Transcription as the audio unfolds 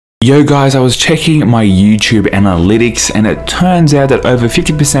Yo guys, I was checking my YouTube analytics and it turns out that over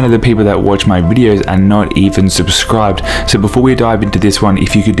 50% of the people that watch my videos are not even subscribed. So before we dive into this one,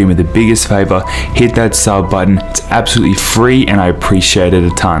 if you could do me the biggest favor, hit that sub button. It's absolutely free and I appreciate it a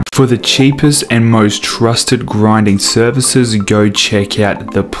ton. For the cheapest and most trusted grinding services, go check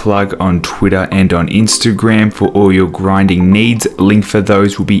out The Plug on Twitter and on Instagram for all your grinding needs. Link for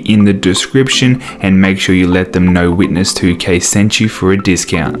those will be in the description and make sure you let them know Witness 2K sent you for a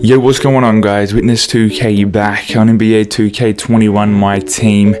discount. Yo, what's going on guys? Witness 2K back on NBA 2K21 My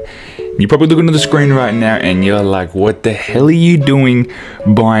Team. You're probably looking at the screen right now and you're like, what the hell are you doing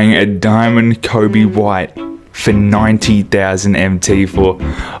buying a Diamond Coby White for 90,000 MT for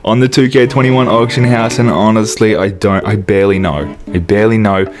on the 2K21 auction house? And honestly, I barely know,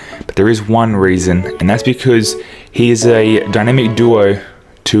 but there is one reason, and that's because he is a dynamic duo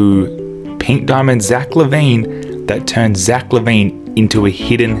to Pink Diamond Zach LaVine that turns Zach LaVine into a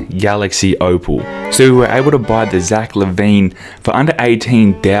hidden Galaxy Opal. So we were able to buy the Zach LaVine for under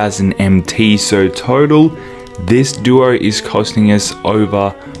 18,000 MT. So total, this duo is costing us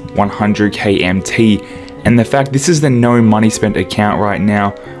over 100k MT. And the fact this is the no money spent account right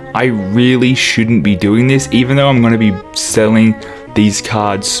now, I really shouldn't be doing this, even though I'm going to be selling these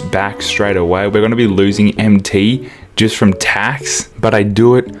cards back straight away. We're going to be losing MT just from tax, but I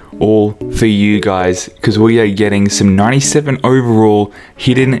do it all for you guys because we are getting some 97 overall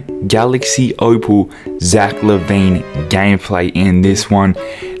hidden Galaxy Opal Zach LaVine gameplay in this one.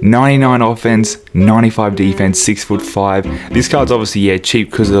 99 offense, 95 defense, 6'5". This card's obviously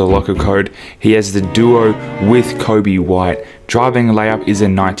cheap because of the locker code. He has the duo with Coby White. Driving layup is a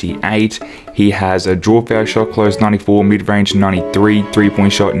 98. He has a draw foul shot close 94, mid-range 93,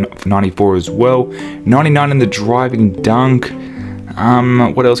 3-point shot 94 as well. 99 in the driving dunk.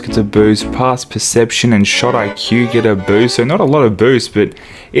 What else gets a boost? Pass perception and shot IQ get a boost. So not a lot of boost, but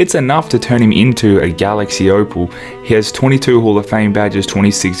it's enough to turn him into a Galaxy Opal. He has 22 Hall of Fame badges,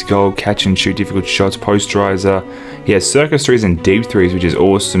 26 gold, catch and shoot difficult shots, posterizer. He has Circus Threes and Deep Threes, which is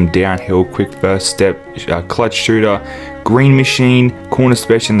awesome. Downhill, quick first step, clutch shooter, Green Machine, corner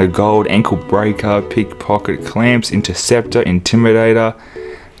special in the gold, ankle breaker, pickpocket, clamps, interceptor, intimidator,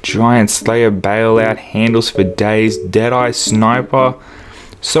 Giant Slayer, bailout, handles for days, Deadeye, sniper.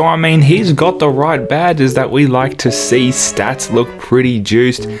 So I mean, he's got the right badges that we like to see. Stats look pretty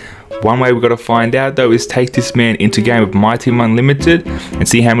juiced. One way we've got to find out though is take this man into game with MyTeam Unlimited and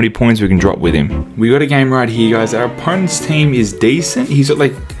see how many points we can drop with him. We got a game right here guys. Our opponent's team is decent. He's got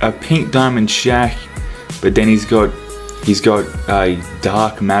like a pink diamond Shaq, but then he's got a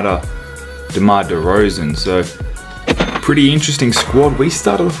dark matter DeMar DeRozan. So pretty interesting squad. We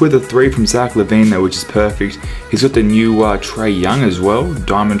started off with a 3 from Zach LaVine though, which is perfect. He's got the new Trae Young as well,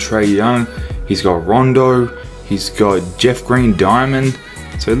 Diamond Trae Young. He's got Rondo, he's got Jeff Green Diamond.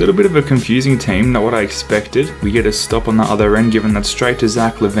 So a little bit of a confusing team, not what I expected. We get a stop on the other end, giving that straight to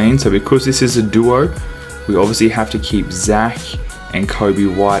Zach LaVine. So because this is a duo, we obviously have to keep Zach and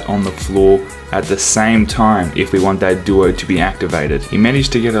Coby White on the floor at the same time if we want that duo to be activated. He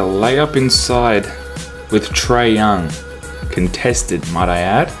managed to get a layup inside with Trae Young. Contested, might I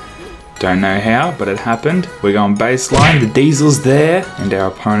add. Don't know how, but it happened. We're going baseline, the diesel's there, and our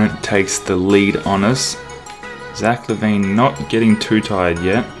opponent takes the lead on us. Zach LaVine not getting too tired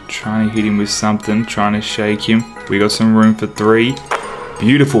yet. Trying to hit him with something, trying to shake him. We got some room for 3.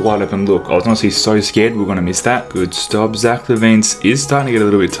 Beautiful wide open look. I was honestly so scared we were going to miss that. Good stop. Zach LaVine is starting to get a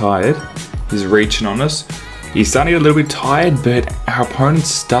little bit tired. He's reaching on us. He's starting to get a little bit tired, but our opponent's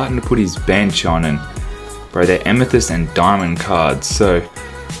starting to put his bench on, and bro, they're amethyst and diamond cards. So,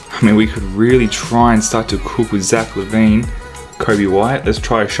 I mean, we could really try and start to cook with Zach LaVine. Coby White, let's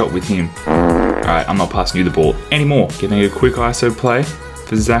try a shot with him. Alright, I'm not passing you the ball anymore. Getting a quick ISO play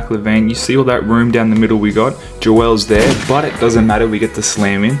for Zach LaVine. You see all that room down the middle we got? Joel's there, but it doesn't matter. We get the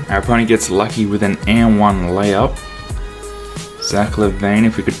slam in. Our opponent gets lucky with an and 1 layup. Zach LaVine,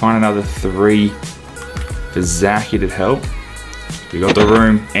 if we could find another 3 for Zach, it'd help. We got the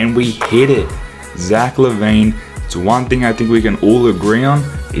room and we hit it. Zach LaVine, it's one thing I think we can all agree on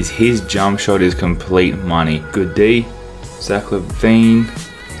is his jump shot is complete money. Good D. Zach LaVine,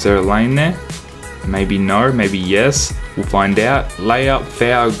 is there a lane there? Maybe no, maybe yes. We'll find out. Layup,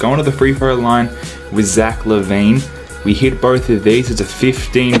 foul, going to the free throw line with Zach LaVine. We hit both of these. It's a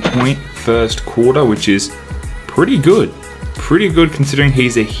 15-point first quarter, which is pretty good. Pretty good considering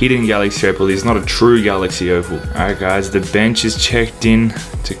he's a hidden Galaxy Opal. He's not a true Galaxy Opal. Alright guys, the bench is checked in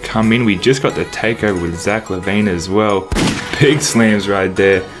to come in. We just got the takeover with Zach LaVine as well. Big slams right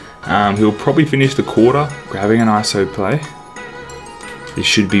there. He'll probably finish the quarter grabbing an ISO play. This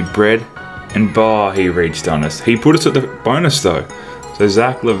should be bread. And bar, he reached on us. He put us at the bonus though. So So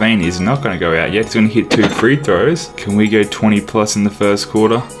Zach LaVine is not going to go out yet. He's going to hit 2 free throws. Can we go 20 plus in the first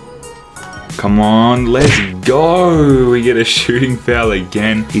quarter? Come on, let's go. We get a shooting foul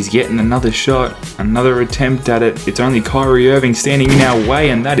again. He's getting another shot, another attempt at it. It's only Kyrie Irving standing in our way,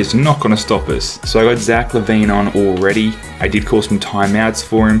 and that is not going to stop us. So I got Zach LaVine on already. I did call some timeouts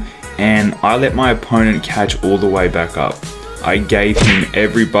for him, and I let my opponent catch all the way back up. I gave him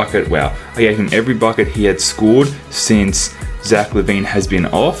every bucket. Wow, I gave him every bucket he had scored since Zach LaVine has been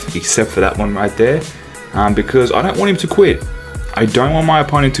off, except for that one right there, because I don't want him to quit. I don't want my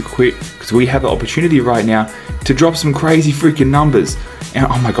opponent to quit because we have the opportunity right now to drop some crazy freaking numbers. And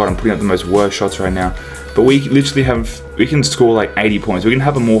oh my god, I'm putting up the most worst shots right now. But we literally we can score like 80 points. We can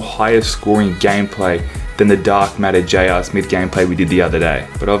have a more higher scoring gameplay than the dark matter J.R. Smith gameplay we did the other day.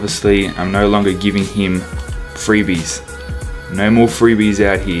 But obviously, I'm no longer giving him freebies. No more freebies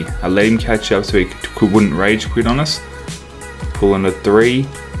out here. I let him catch up so he wouldn't rage quit on us. Pulling a 3.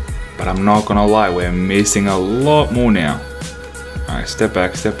 But I'm not gonna lie, we're missing a lot more now. Alright, step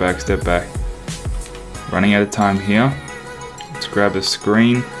back, step back, step back. Running out of time here. Let's grab a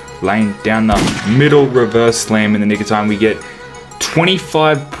screen. Lane down the middle, reverse slam in the nick of time. We get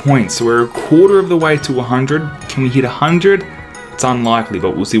 25 points. So we're a quarter of the way to 100. Can we hit 100? It's unlikely,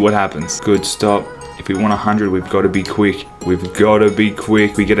 but we'll see what happens. Good stop. If we want 100, we've got to be quick. We've got to be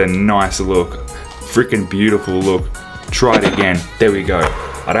quick. We get a nice look. Freaking beautiful look. Try it again. There we go.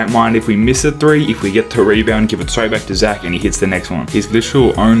 I don't mind if we miss a 3, if we get the rebound, give it straight back to Zach and he hits the next one. His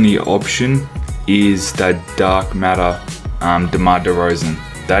literal only option is that dark matter DeMar DeRozan.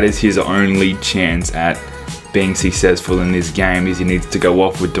 That is his only chance at being successful in this game, is he needs to go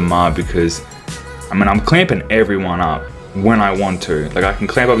off with DeMar, because I mean, I'm clamping everyone up when I want to. Like, I can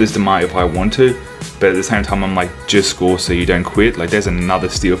clamp up this DeMar if I want to, but at the same time I'm like, just score so you don't quit. Like, there's another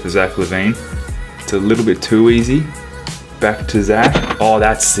steal for Zach LaVine. It's a little bit too easy. Back to Zach. Oh,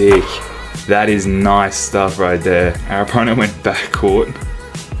 that's sick. That is nice stuff right there. Our opponent went backcourt.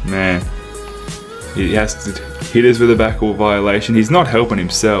 Man, he has to hit us with a backcourt violation. He's not helping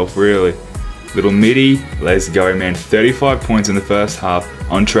himself, really. Little midi. Let's go, man. 35 points in the first half.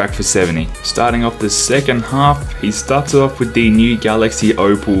 On track for 70. Starting off the second half, he starts off with the new Galaxy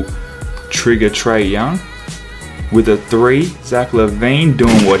Opal trigger Trae Young. With a 3, Zach LaVine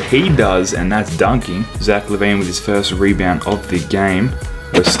doing what he does, and that's dunking. Zach LaVine with his first rebound of the game.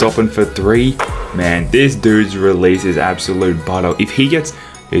 We're stopping for 3. Man, this dude's release is absolute butter. If he gets,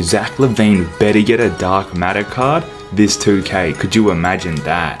 Zach LaVine better get a dark matter card this 2K. Could you imagine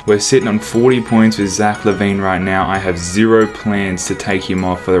that? We're sitting on 40 points with Zach LaVine right now. I have 0 plans to take him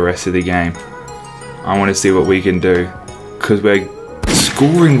off for the rest of the game. I want to see what we can do, because we're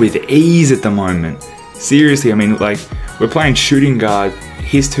scoring with ease at the moment. Seriously, I mean, like, we're playing shooting guard.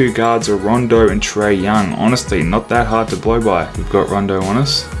 His 2 guards are Rondo and Trae Young. Honestly, not that hard to blow by. We've got Rondo on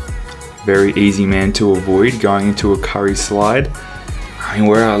us. Very easy man to avoid, going into a Curry slide. I mean,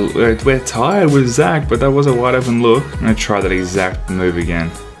 we're tired with Zach, but that was a wide open look. I'm going to try that exact move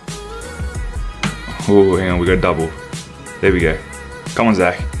again. Oh, hang on, we got double. There we go. Come on,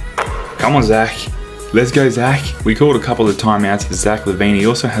 Zach. Come on, Zach. Let's go, Zach. We called a couple of timeouts for Zach LaVine. He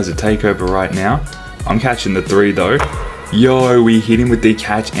also has a takeover right now. I'm catching the 3 though. Yo, we hit him with the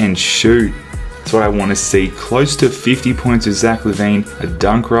catch and shoot. That's what I want to see. Close to 50 points with Zach LaVine. A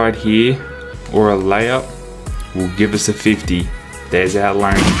dunk right here or a layup will give us a 50. There's our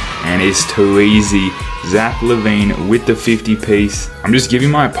lane, and it's too easy. Zach LaVine with the 50 piece. I'm just giving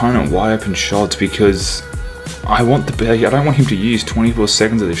my opponent wide open shots because I don't want him to use 24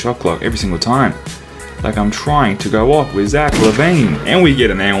 seconds of the shot clock every single time. Like, I'm trying to go off with Zach LaVine, and we get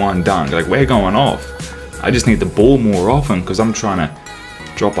an N1 dunk. Like, we're going off. I just need the ball more often because I'm trying to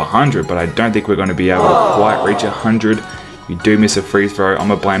drop 100, but I don't think we're going to be able to quite reach 100. We do miss a free throw. I'm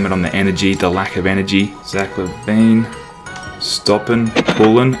going to blame it on the energy, the lack of energy. Zach LaVine stopping,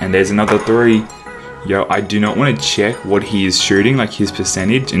 pulling, and there's another 3. Yo, I do not want to check what he is shooting, like his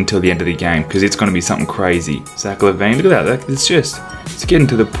percentage, until the end of the game, because it's going to be something crazy. Zach LaVine, look at that. It's getting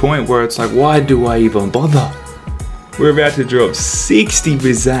to the point where it's like, why do I even bother? We're about to drop 60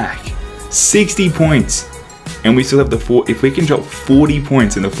 with Zach. 60 points. And we still have the 4. If we can drop 40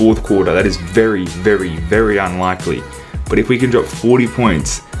 points in the 4th quarter, that is very, very, very unlikely. But if we can drop 40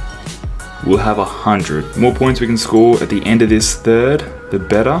 points, we'll have 100. The more points we can score at the end of this 3rd, the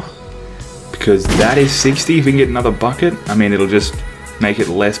better. Because that is 60. If we can get another bucket, I mean, it'll just make it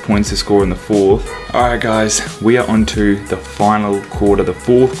less points to score in the 4th. Alright guys, we are on to the final quarter, the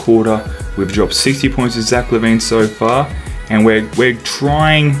 4th quarter. We've dropped 60 points with Zach LaVine so far, and we're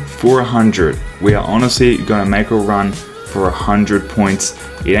trying for 100. We are honestly going to make a run for 100 points.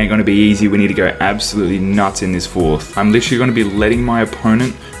 It ain't gonna be easy. We need to go absolutely nuts in this fourth. I'm literally gonna be letting my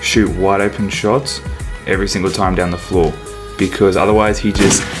opponent shoot wide open shots every single time down the floor, because otherwise he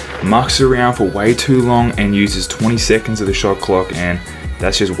just mucks around for way too long and uses 20 seconds of the shot clock, and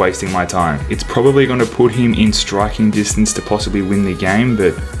that's just wasting my time. It's probably gonna put him in striking distance to possibly win the game,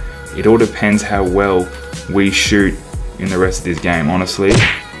 but it all depends how well we shoot in the rest of this game, honestly.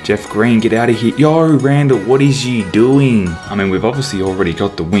 Jeff Green, get out of here. Yo, Randall, what is you doing? I mean, we've obviously already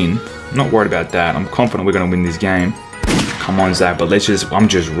got the win. I'm not worried about that. I'm confident we're gonna win this game. Come on, Zach, but I'm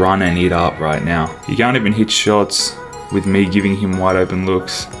just running it up right now. You can't even hit shots with me giving him wide open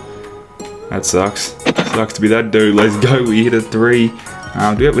looks. That sucks. Sucks to be that dude. Let's go, we hit a 3.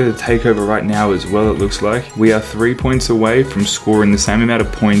 Do it with a takeover right now as well, it looks like. We are 3 points away from scoring the same amount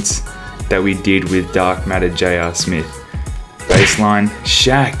of points that we did with Dark Matter J.R. Smith. Baseline,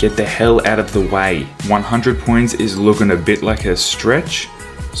 Shaq, get the hell out of the way. 100 points is looking a bit like a stretch,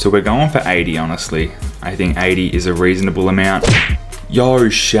 so we're going for 80, honestly. I think 80 is a reasonable amount. Yo,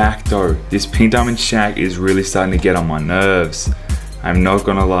 Shaq though. This pink diamond Shaq is really starting to get on my nerves. I'm not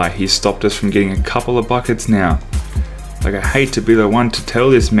gonna lie, he's stopped us from getting a couple of buckets now. Like, I hate to be the one to tell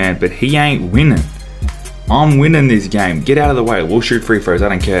this man, but he ain't winning. I'm winning this game. Get out of the way. We'll shoot free throws. I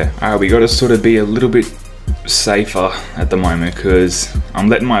don't care. Alright, we gotta sort of be a little bit safer at the moment, because I'm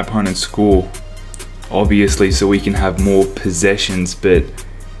letting my opponent score, obviously, so we can have more possessions, but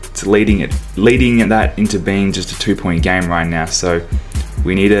it's leading that into being just a 2-point game right now. So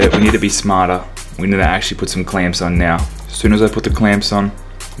we need to be smarter. We need to actually put some clamps on now. As soon as I put the clamps on,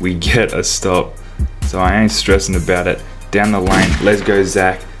 we get a stop. So I ain't stressing about it. Down the lane, let's go,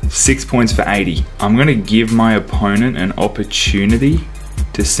 Zach. 6 points for 80. I'm gonna give my opponent an opportunity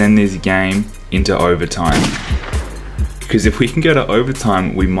to send this game into overtime, because if we can go to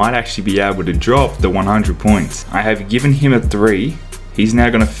overtime, we might actually be able to drop the 100 points. I have given him a 3. He's now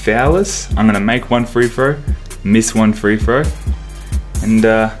gonna foul us. I'm gonna make 1 free throw, miss 1 free throw, and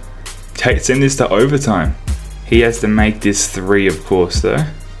send this to overtime. He has to make this 3, of course, though. I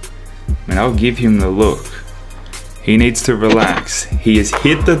mean, I'll give him the look. He needs to relax. He has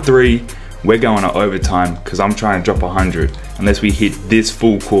hit the 3. We're going to overtime because I'm trying to drop 100 unless we hit this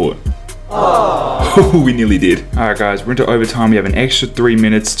full court. Oh, we nearly did. All right, guys, we're into overtime. We have an extra 3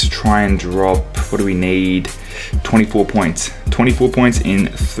 minutes to try and drop, what do we need? 24 points. 24 points in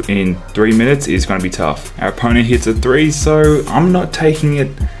 3 minutes is going to be tough. Our opponent hits a 3, so I'm not taking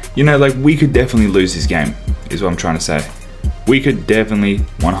it. You know, like, we could definitely lose this game, is what I'm trying to say. We could definitely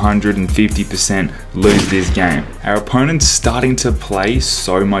 150% lose this game. Our opponent's starting to play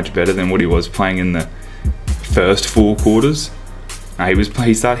so much better than what he was playing in the first 4 quarters.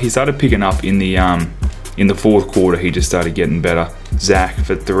 He started picking up in the fourth quarter. He just started getting better. Zach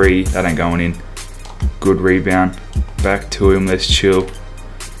for 3, that ain't going in. Good rebound. Back to him. Let's chill.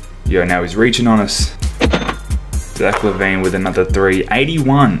 Yo, now he's reaching on us. Zach LaVine with another 3.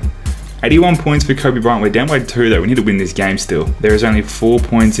 81 points for Kobe Bryant. We're down by 2 though. We need to win this game still. There is only 4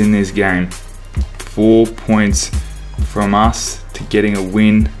 points in this game. 4 points from us to getting a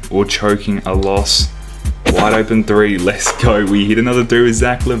win or choking a loss. Wide open 3. Let's go. We hit another 3 with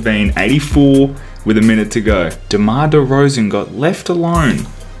Zach LaVine. 84 with a minute to go. DeMar DeRozan got left alone.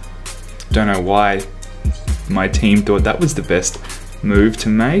 Don't know why my team thought that was the best move to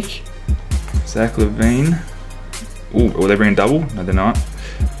make. Zach LaVine. Ooh, will they bring a double? No, they're not.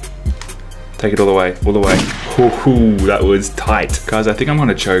 Take it all the way, all the way. Ooh, that was tight. Guys, I think I'm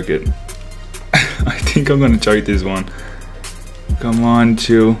gonna choke it. I think I'm gonna choke this one. Come on,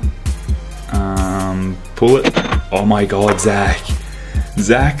 chill. Pull it. Oh my God, Zach.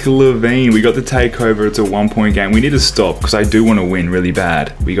 Zach LaVine, we got the takeover. It's a 1-point game. We need to stop because I do want to win really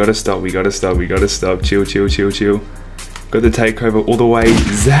bad. We gotta stop, we gotta stop, we gotta stop. Chill, chill, chill, chill. Got the takeover all the way.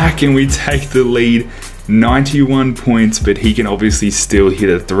 Zach, and we take the lead. 91 points, but he can obviously still hit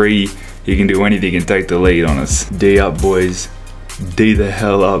a 3. He can do anything and take the lead on us. D up, boys. D the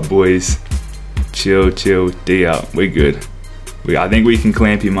hell up, boys. Chill, chill, D up. We're good. I think we can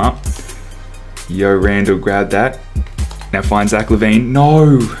clamp him up. Yo, Randall, grab that. Now find Zach LaVine.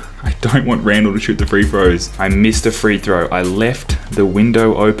 No, I don't want Randall to shoot the free throws. I missed a free throw. I left the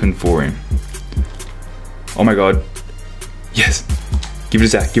window open for him. Oh my God. Yes. Give it to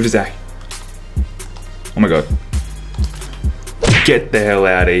Zach, give it to Zach. Oh my God. Get the hell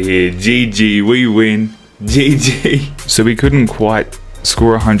out of here. GG, we win. GG. So we couldn't quite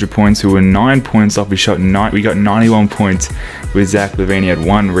score 100 points. We were 9 points off. We got 91 points with Zach LaVine. He had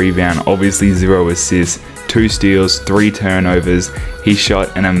 1 rebound, obviously 0 assists, 2 steals, 3 turnovers. He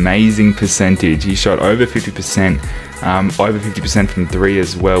shot an amazing percentage. He shot over 50%, over 50% from 3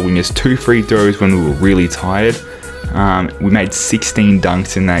 as well. We missed 2 free throws when we were really tired. We made 16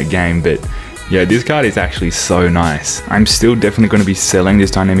 dunks in that game, but yeah, this card is actually so nice. I'm still definitely going to be selling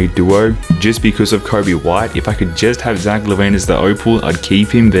this dynamic duo just because of Coby White. If I could just have Zach LaVine as the Opal, I'd keep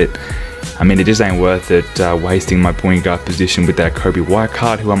him, but I mean, it just ain't worth it wasting my point guard position with that Coby White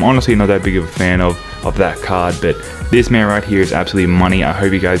card, who I'm honestly not that big of a fan of that card. But this man right here is absolutely money. I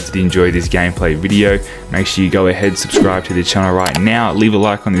hope you guys did enjoy this gameplay video. Make sure you go ahead, subscribe to the channel right now, leave a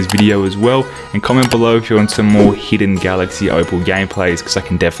like on this video as well, and comment below if you want some more hidden Galaxy Opal gameplays, because I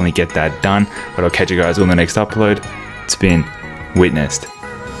can definitely get that done. But I'll catch you guys on the next upload. It's been witnessed.